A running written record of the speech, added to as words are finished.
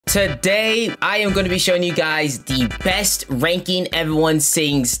Today, I am going to be showing you guys the best ranking everyone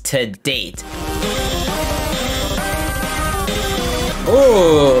sings to date.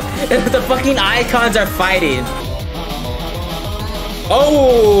 Ooh, the fucking icons are fighting.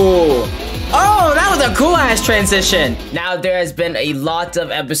 Oh, that was a cool ass transition. Now, there has been a lot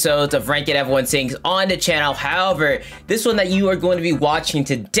of episodes of Ranking Everyone Sings on the channel. However, this one that you are going to be watching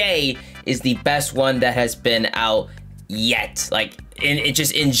today is the best one that has been out yet. Like,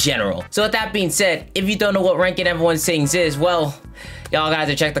 just in general. So with that being said, if you don't know what Ranking Everyone Sings is, well, y'all got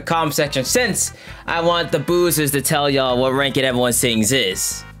to check the comment section since I want the boozers to tell y'all what Ranking Everyone Sings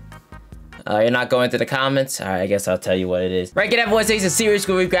is. You're not going to the comments? Alright, I guess I'll tell you what it is. Ranking Everyone Sings is a series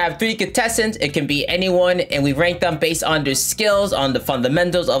where we grab 3 contestants. It can be anyone, and we rank them based on their skills, on the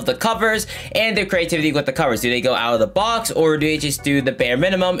fundamentals of the covers, and their creativity with the covers. Do they go out of the box, or do they just do the bare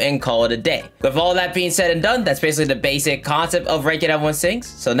minimum and call it a day? With all that being said and done, that's basically the basic concept of Ranking Everyone Sings.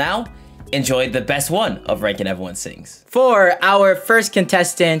 So now, enjoy the best one of Ranking Everyone Sings. For our first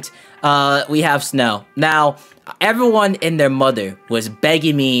contestant, we have Snow. Now, everyone and their mother was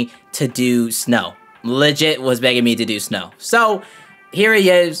begging me to do Snow. Legit was begging me to do Snow. So, here he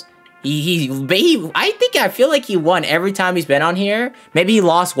is. I feel like he won every time he's been on here. Maybe he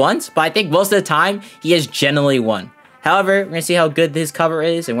lost once, but I think most of the time, he has generally won. However, we're gonna see how good this cover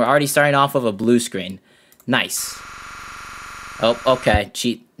is, and we're already starting off with a blue screen. Nice. Oh, okay.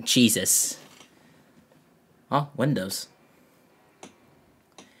 Jesus. Oh, Windows.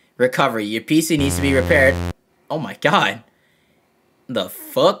 Recovery. Your PC needs to be repaired. Oh my god. The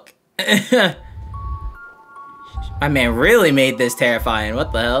fuck? My man really made this terrifying.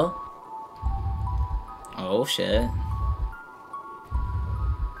 What the hell? Oh shit.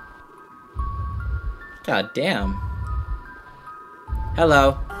 God damn.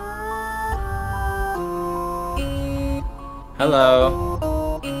 Hello. Hello.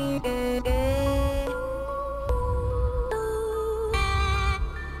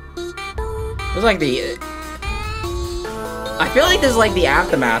 It's like the... I feel like this is like the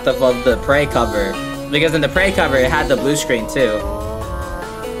aftermath of the Prey cover. Because in the Prey cover, it had the blue screen too.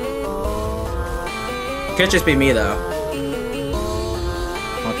 Could just be me though.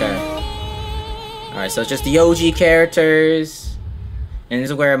 Okay. Alright, so it's just the OG characters. And this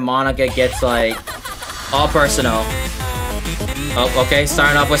is where Monica gets like... all personal. Oh, okay,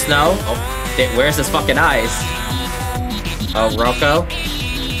 starting off with Snow. Oh, where's his fucking eyes? Oh, Rocco.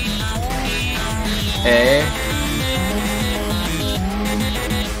 Hey.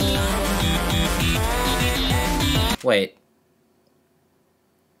 Wait.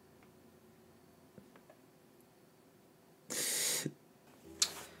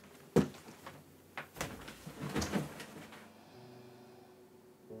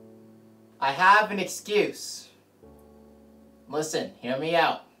 I have an excuse. Listen, hear me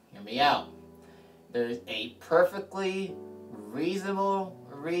out. Hear me out. There's a perfectly reasonable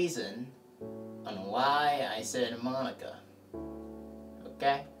reason on why I said Monica.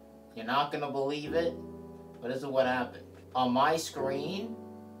 Okay? You're not gonna believe it, but this is what happened. On my screen,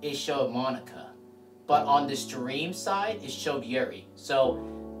 it showed Monica. But on the stream side, it showed Yuri. So,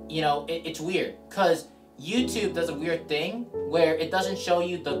 you know, it's weird. Because YouTube does a weird thing where it doesn't show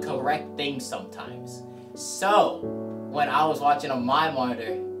you the correct thing sometimes. So, when I was watching on my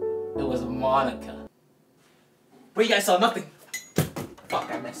monitor, it was Monica. But you guys saw nothing. Fuck,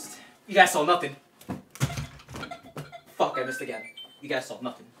 I missed. You guys saw nothing. Fuck, I missed again. You guys saw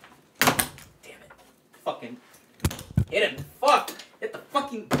nothing. Damn it. Fucking hit him. Fuck. Hit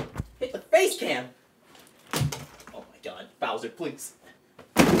the face cam. Oh my god. Bowser, please.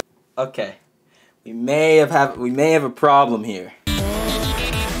 Okay. We may have a problem here.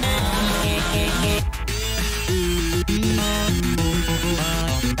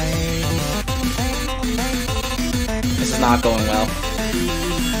 This is not going well.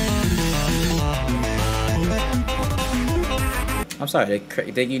 I'm sorry,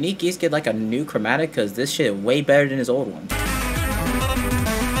 the unique geese get like a new chromatic because this shit is way better than his old one.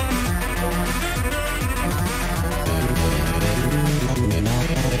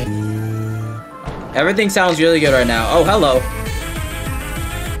 Everything sounds really good right now. Oh, hello.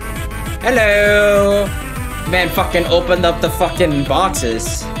 Hello. Man fucking opened up the fucking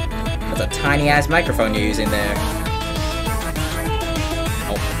boxes. That's a tiny ass microphone you're using there.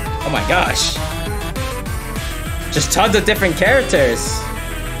 Oh my gosh. Just tons of different characters.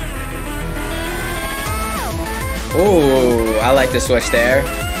 Ooh, I like the switch there.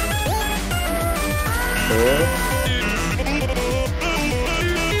 Cool.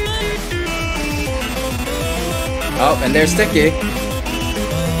 Oh, and there's Sticky.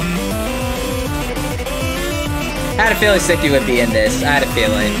 had a feeling Sticky would be in this. I had a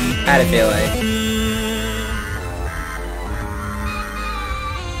feeling. I had a feeling.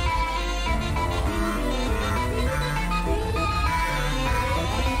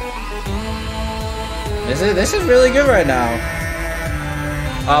 This is really good right now.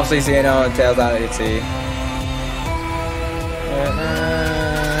 Obviously, Xeno and Tails out of ET.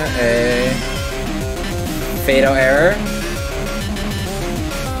 A Fatal Error.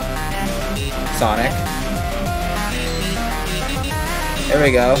 Sonic. There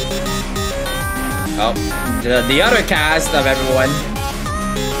we go. Oh, the other cast of everyone.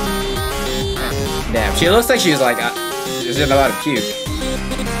 Damn, she looks like she was like, she's about to puke.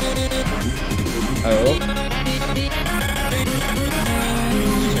 Oh.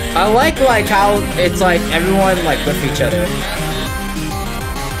 I like how it's like everyone like with each other.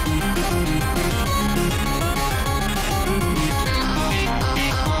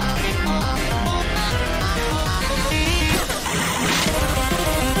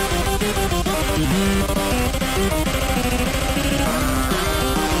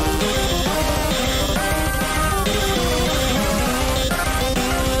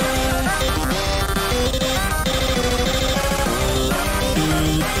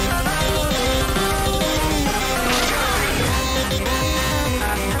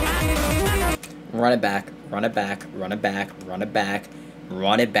 Run it back, run it back, run it back, run it back,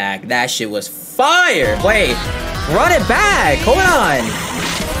 run it back. That shit was fire! Wait, run it back! Hold on!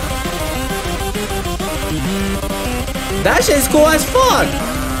 That shit's cool as fuck!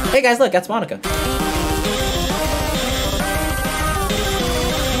 Hey guys, look, that's Monica.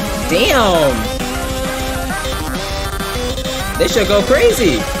 Damn! They should go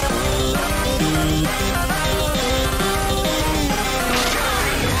crazy!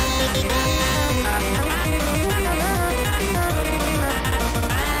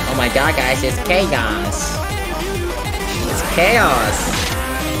 Oh my god, guys, it's chaos. It's chaos.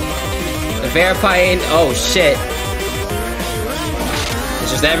 The verifying. Oh shit.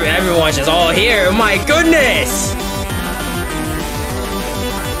 It's just everyone's just all here. Oh my goodness.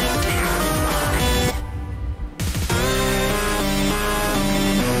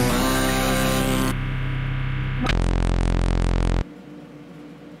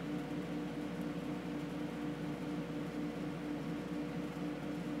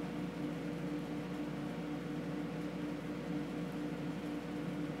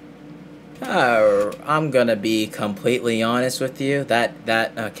 I'm gonna be completely honest with you.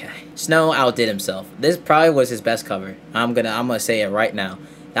 Okay. Snow outdid himself. This probably was his best cover. I'm gonna say it right now.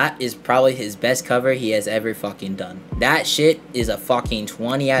 That is probably his best cover he has ever fucking done. That shit is a fucking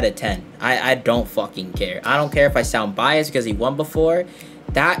 20 out of 10. I don't fucking care. I don't care if I sound biased because he won before.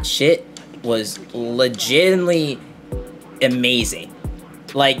 That shit was legitimately amazing.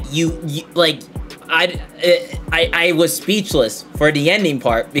 Like I was speechless for the ending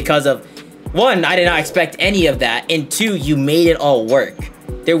part because of, one, I did not expect any of that, and two, you made it all work.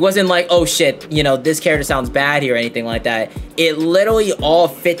 There wasn't like, oh shit, you know, this character sounds bad here or anything like that. It literally all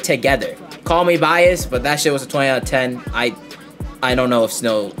fit together. Call me biased, but that shit was a 20 out of 10. I don't know if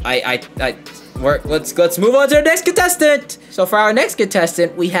Snow, let's move on to the next contestant. So for our next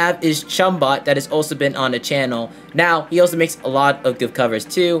contestant, we have is Chumbot that has also been on the channel. Now, he also makes a lot of good covers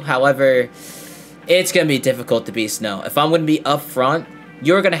too. However, it's gonna be difficult to beat Snow. If I'm gonna be up front,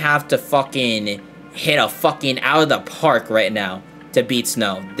 you're gonna have to fucking hit a fucking out of the park right now to beat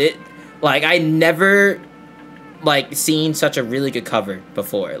Snow. Like, I never like seen such a really good cover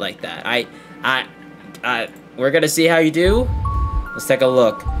before like that. We're gonna see how you do. Let's take a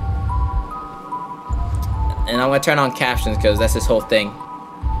look. And I'm gonna turn on captions because that's this whole thing.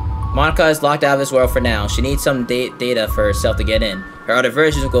 Monica is locked out of this world for now. She needs some data for herself to get in. Her other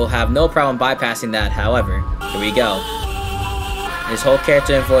versions will have no problem bypassing that, however. Here we go. His whole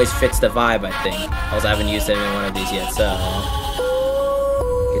character and voice fits the vibe, I think. Also, I haven't used any one of these yet, so...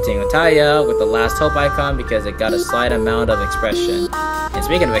 Continue with Taya with the last hope icon because it got a slight amount of expression. And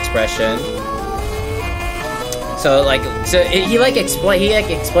speaking of expression... he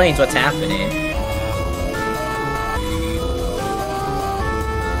explains what's happening.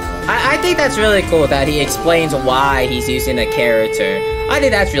 I think that's really cool that he explains why he's using a character. I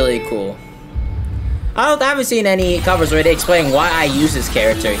think that's really cool. I haven't seen any covers where they explain why I use this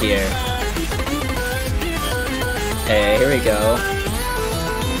character here. Hey, here we go.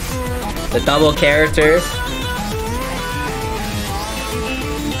 The double characters.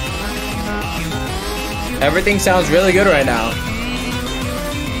 Everything sounds really good right now.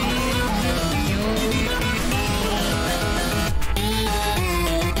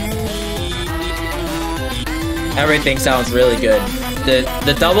 Everything sounds really good.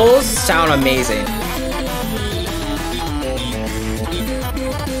 The doubles sound amazing.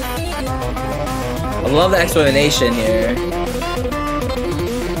 love the explanation here.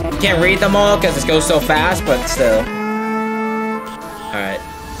 Can't read them all because it goes so fast, but still. Alright.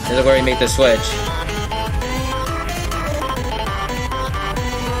 This is where we make the switch.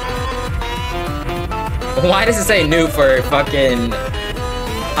 Why does it say new for fucking...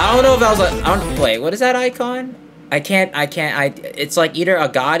 I don't know if that was a... wait, what is that icon? It's like either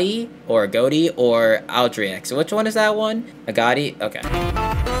Agati or Agoti or Aldrix. So which one is that one? Agati? Okay.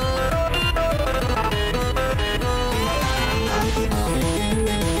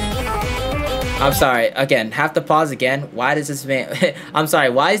 I'm sorry, again, have to pause again. Why does this man... I'm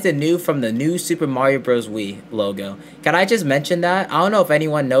sorry, why is the new from the new Super Mario Bros. Wii logo? Can I just mention that? I don't know if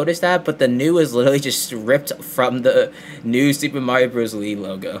anyone noticed that, but the new is literally just ripped from the new Super Mario Bros. Wii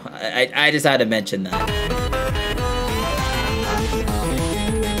logo. I just had to mention that.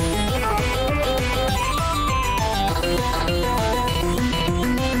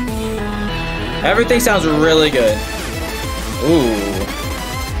 Everything sounds really good. Ooh.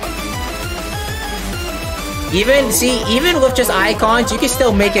 Even with just icons, you can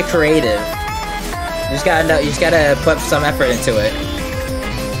still make it creative. You just gotta put some effort into it.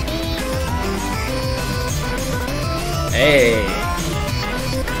 Hey.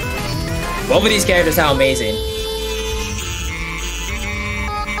 Both of these characters sound amazing.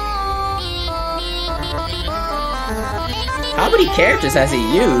 How many characters has he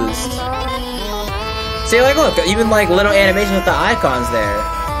used? See, like, look, even like little animation with the icons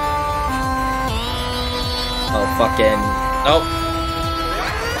there. Oh, fucking... Oh.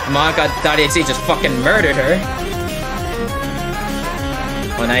 Monka.exe just fucking murdered her.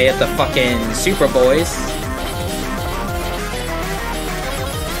 When I hit the fucking Super Boys.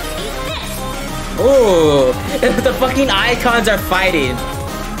 Ooh. The fucking icons are fighting.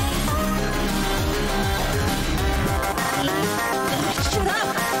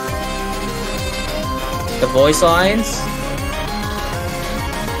 The voice lines.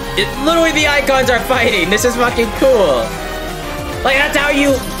 Literally the icons are fighting. This is fucking cool. Like that's how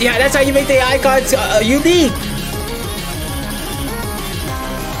you make the icons unique.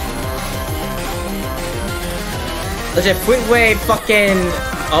 Legit quick way fucking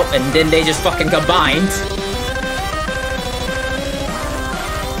oh, and then they just fucking combined.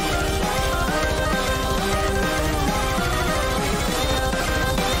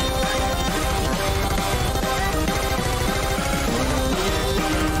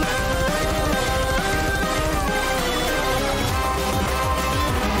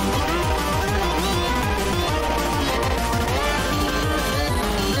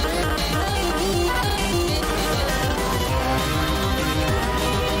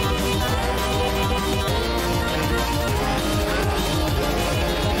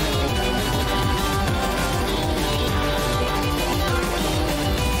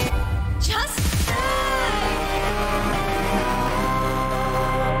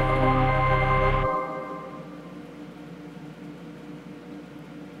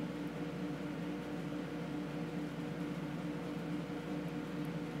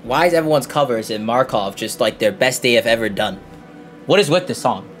 Why is everyone's covers in Markov just like their best they have ever done? What is with this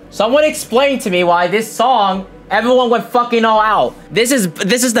song? Someone explain to me why this song, everyone went fucking all out. This is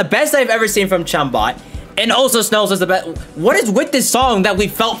the best I've ever seen from Chumbot. And also Snows is the best. What is with this song that we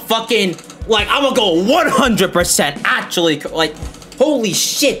felt fucking, like, I'm gonna go 100% actually, like, holy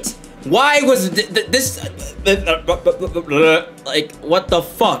shit. Why was this, like, what the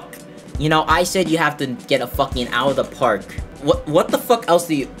fuck? You know, I said you have to get a fucking out of the park. What the fuck else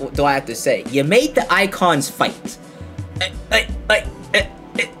do I have to say? You made the icons fight.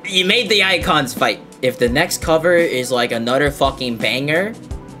 You made the icons fight. If the next cover is like another fucking banger,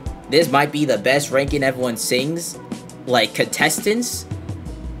 this might be the best Ranking Everyone Sings, like, contestants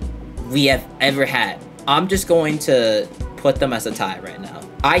we have ever had. I'm just going to put them as a tie right now.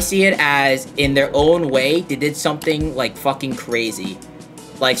 I see it as, in their own way, they did something like fucking crazy.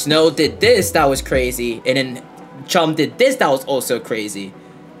 Like Snow did this, that was crazy, and then Chum did this, that was also crazy.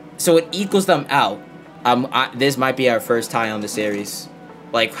 So it equals them out. This might be our first tie on the series.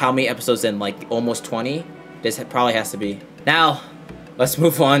 Like, how many episodes in? Like, almost 20? This probably has to be. Now, let's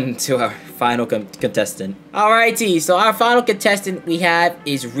move on to our final contestant. Alrighty, so our final contestant we have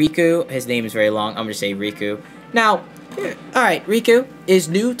is Riku. His name is very long. I'm gonna say Riku. Now, alright, Riku is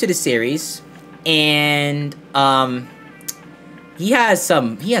new to the series. And, he has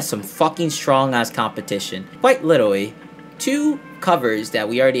some fucking strong ass competition. Quite literally, 2 covers that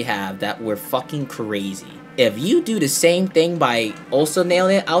we already have that were fucking crazy. If you do the same thing by also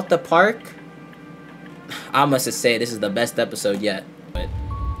nailing it out the park, I must just say this is the best episode yet. But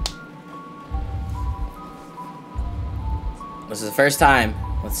this is the first time.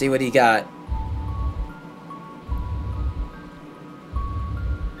 Let's see what he got.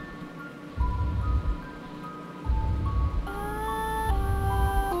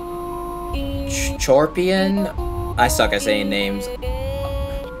 Chorpian? I suck at saying names. I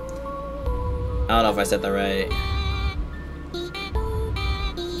don't know if I said that right.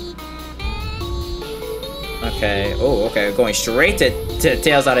 Okay. Oh, okay. Going straight to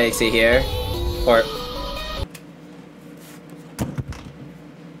Tails out of XC here. Or...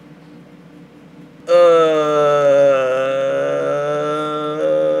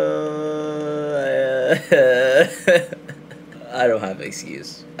 I don't have an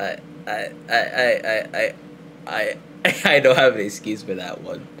excuse. I don't have an excuse for that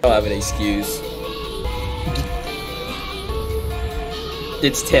one. I don't have an excuse.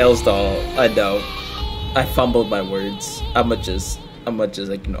 It's Tails doll. I know. I fumbled my words. I'm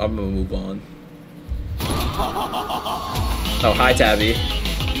gonna move on. Oh, hi Tabby.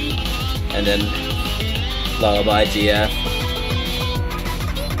 And then Lullaby GF.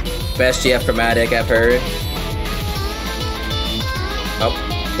 Best GF chromatic I've heard. Oh,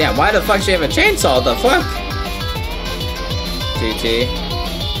 damn, why the fuck she have a chainsaw? The fuck? TT.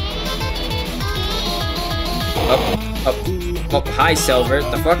 Oh, hi Silver.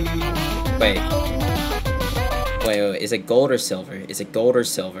 The fuck? Wait, is it gold or silver? Is it gold or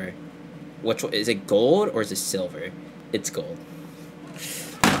silver? Which one? Is it gold or is it silver? It's gold.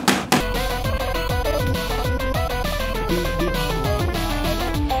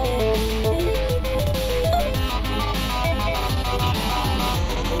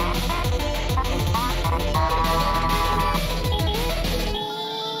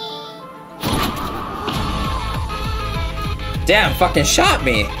 Damn, fucking shot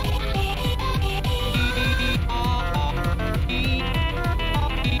me.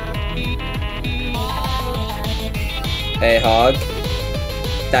 Hey, Hog.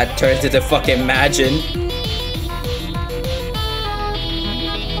 That turns into fucking Imagine.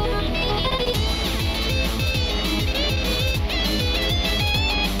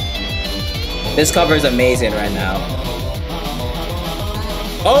 This cover is amazing right now.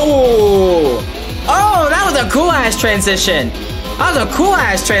 Oh! Oh, that was a cool ass transition. That was a cool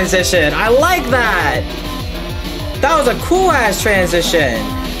ass transition. I like that. That was a cool ass transition.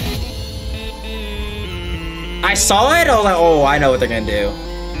 I saw it. I was like, oh, I know what they're gonna do.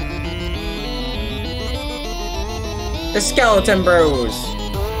 The Skeleton Bros.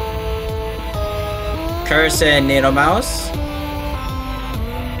 Curse and Needle Mouse.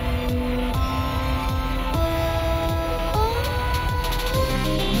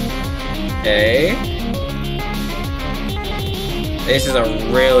 Okay. This is a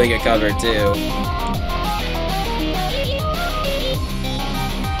really good cover too.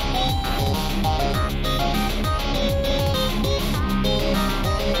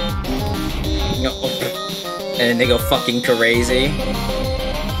 And then they go fucking crazy.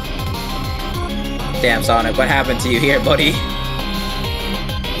 Damn, Sonic, what happened to you here, buddy?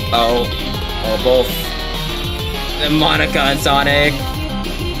 Oh, both Monica and Sonic.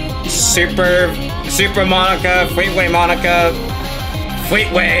 Super Monica, Fleetway Monica,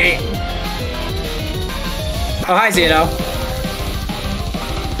 Fleetway. Oh, hi, Zeno.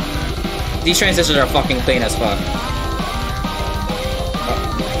 These transitions are fucking clean as fuck. Oh,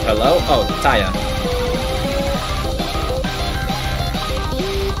 hello? Oh, Taya.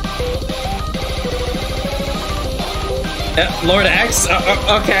 Lord X?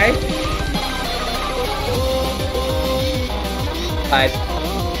 Okay.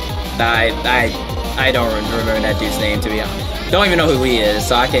 I don't remember that dude's name, to be honest. Don't even know who he is,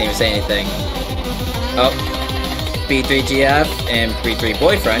 so I can't even say anything. Oh. B3GF and B3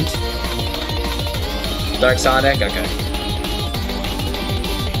 Boyfriend. Dark Sonic? Okay.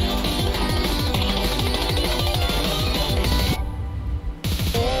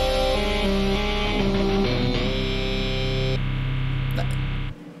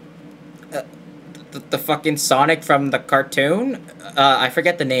 The fucking Sonic from the cartoon? I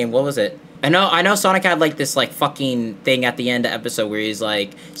forget the name. What was it? I know Sonic had like this like fucking thing at the end of the episode where he's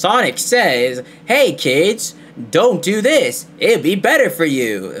like, Sonic says, hey kids, don't do this. It'd be better for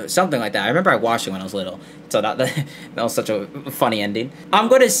you. Something like that. I remember I watched it when I was little. So that was such a funny ending. I'm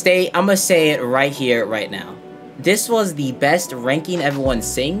gonna say it right here, right now. This was the best Ranking Everyone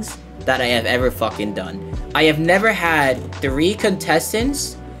Sings that I have ever fucking done. I have never had 3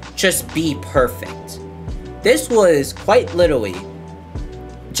 contestants just be perfect. This was quite literally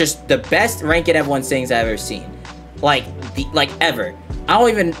just the best Ranking Everyone Sings I've ever seen. Like ever. I don't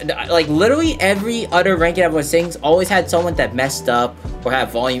even, like literally every other Ranking Everyone Sings always had someone that messed up or had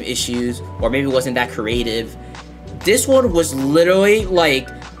volume issues or maybe wasn't that creative. This one was literally like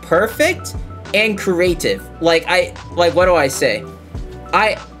perfect and creative. Like what do I say?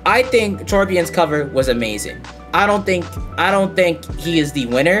 I think Chorpian's cover was amazing. I don't think he is the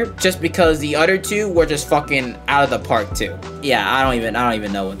winner, just because the other two were just fucking out of the park too. Yeah, I don't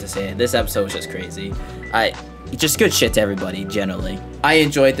even know what to say. This episode was just crazy. Just good shit to everybody generally. I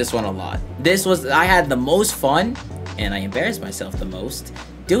enjoyed this one a lot. I had the most fun, and I embarrassed myself the most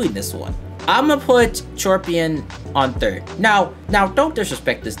doing this one. I'm gonna put Chorpion on third. Now don't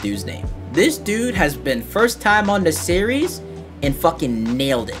disrespect this dude's name. This dude has been first time on the series and fucking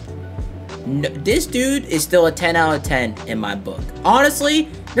nailed it. No, this dude is still a 10 out of 10 in my book. Honestly,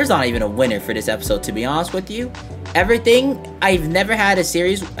 there's not even a winner for this episode, to be honest with you. I've never had a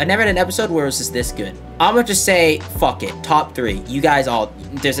series, I never had an episode where it was just this good. I'm gonna just say, fuck it, top 3. You guys all,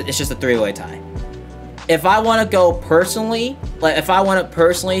 it's just a 3-way tie. If I want to go personally, like if I want to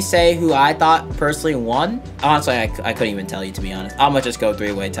personally say who I thought personally won, honestly, I couldn't even tell you, to be honest. I'm gonna just go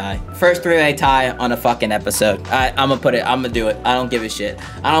 3-way tie. First 3-way tie on a fucking episode. I'm gonna do it. I don't give a shit.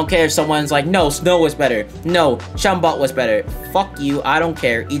 I don't care if someone's like, no, Snow was better. No, Shumbot was better. Fuck you. I don't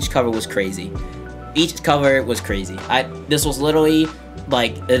care. Each cover was crazy. Each cover was crazy. This was literally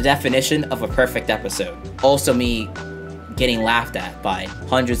like the definition of a perfect episode. Also me getting laughed at by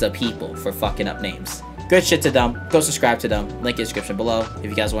hundreds of people for fucking up names. Good shit to them. Go subscribe to them. Link in the description below if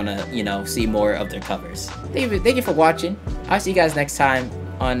you guys want to, you know, see more of their covers. Thank you for watching. I'll see you guys next time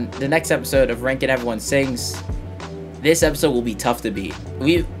on the next episode of Ranking Everyone Sings. This episode will be tough to beat.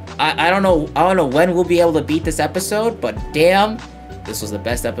 I don't know when we'll be able to beat this episode, but damn, this was the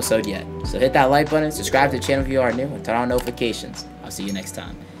best episode yet. So hit that like button, subscribe to the channel if you are new, and turn on notifications. I'll see you next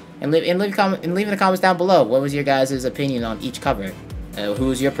time. And leave in the comments down below, what was your guys' opinion on each cover? Who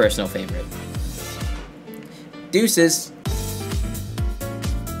was your personal favorite? Deuces.